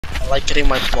like getting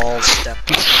my balls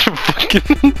stepped on.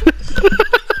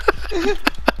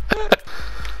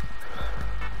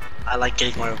 I like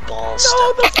getting my balls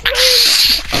stepped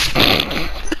on.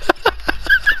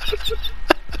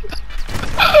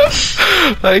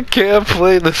 I can't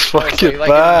play this fucking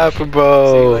map,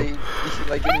 bro. So you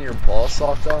like getting your balls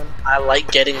soft on? I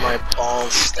like getting my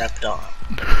balls stepped on.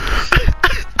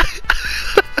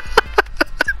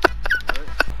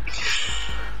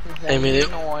 I mean,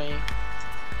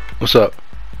 what's up?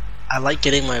 I like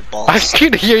getting my balls. I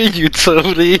can hear you,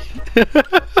 Tony.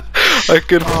 I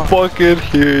can fucking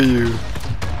hear you.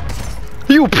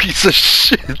 You piece of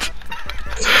shit.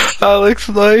 Alex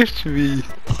knifed me.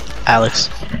 Alex.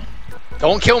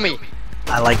 Don't kill me.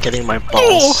 I like getting my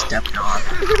balls stepped on.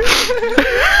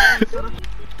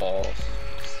 Balls.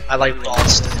 I like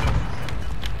balls stepped on.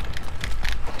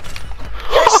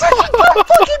 You're such a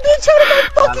fucking bitch. How did my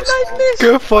fucking knife miss?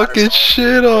 Get fucking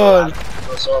shit on.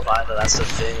 So have I, but that's the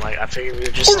thing. Like, I figured we were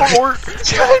just. God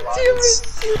damn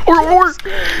it. Or.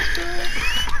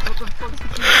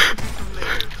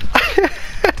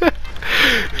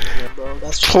 Bro,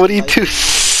 that's 22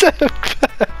 setbacks.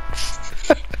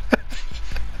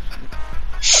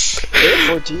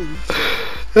 14.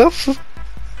 That's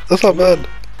not bad.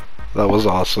 That was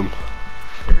awesome.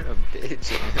 You're a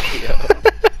bitch.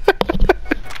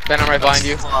 Ben, I'm right behind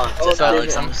you. Oh,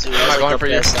 Alex, am I going for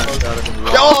you?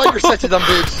 Oh, Oh, you're such a dumb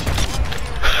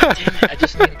bitch. I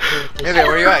just need to Hey there,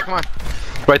 where you at? Come on.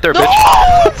 Right there, bitch.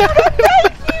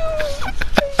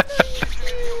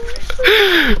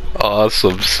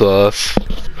 Awesome sauce.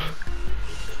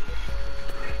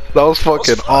 That was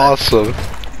fucking awesome.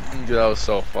 Dude, that was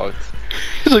so fucked.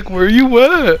 He's like, where you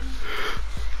at?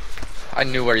 I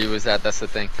knew where he was at, that's the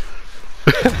thing.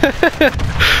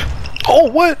 Oh,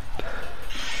 what?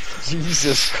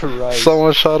 Jesus Christ.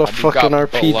 Someone shot a fucking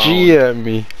RPG at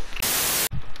me.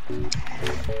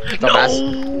 Dumbass.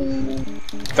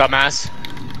 Dumbass.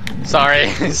 Sorry.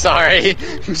 Sorry.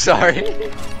 I'm sorry.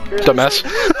 Dumbass.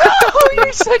 Oh,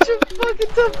 you're such a fucking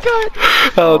dumb guy.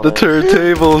 Oh, the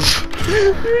turntables.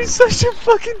 You're such a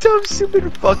fucking dumb,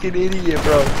 stupid fucking idiot,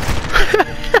 bro.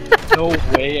 No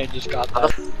way, I just got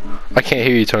that. I can't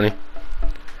hear you, Tony.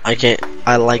 I can't.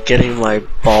 I like getting my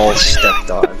balls stepped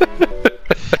on.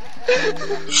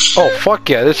 Oh, fuck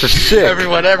yeah, this is sick.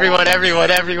 Everyone.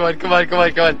 Come on.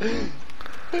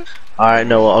 Alright,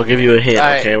 no, I'll give you a hint.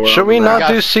 Alright. Okay, Should we not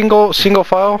do single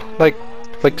file? Like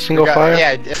single file?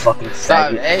 Yeah, Fucking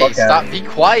stop. faggot. Hey, Fuck stop. out. Be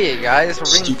quiet, guys. We're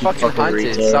being Stupid fucking fucking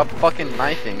hunted. retard. Stop fucking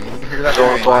knifing. You can hear that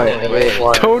Everyone from a quiet. mile away.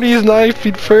 Everyone quiet. Tony's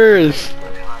knifing first.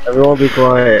 Everyone be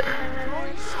quiet.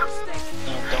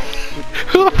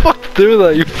 Who the fuck threw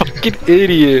that, you fucking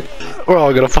idiot? We're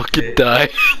all gonna fucking die.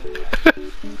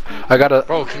 I gotta.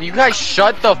 Bro, can you guys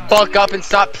shut the fuck up and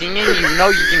stop pinging? You know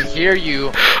you can hear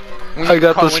you when, I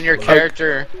got this. when your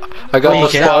character. I got the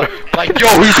spotter. Like, yo,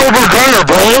 he's over there,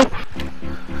 bro.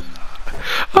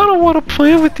 I don't want to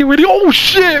play with you, idiot. Oh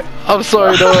shit! I'm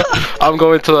sorry, Noah. I'm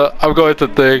going to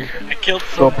thing. I killed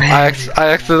someone. I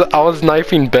was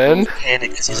knifing Ben.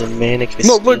 Panic, because he's a manic.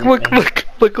 No, look.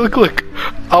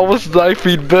 I was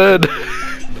knifing Ben.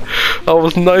 I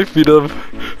was knifing him.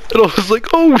 And I was like,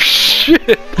 oh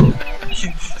shit!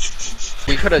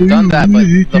 We could have done that, but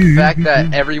the fact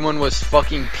that everyone was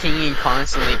fucking pinging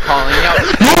constantly, calling out,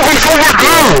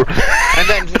 and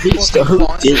then he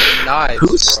knives.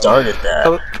 Who started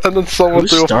that? And then someone Who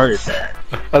threw started that?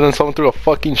 a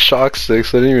fucking shock stick,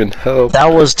 so it didn't even help.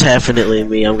 That was definitely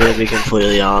me. I'm gonna be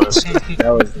completely honest. That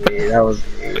was me. I was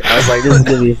like, this is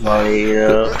gonna be funny, you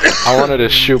know. I wanted to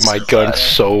shoot my gun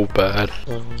so bad.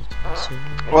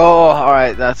 Oh,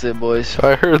 alright, that's it, boys.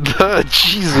 I heard that.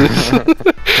 Jesus.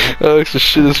 Alex just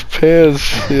shit his pants.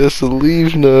 He has to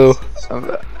leave now.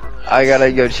 I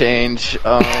gotta go change.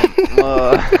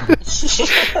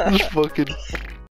 Just fucking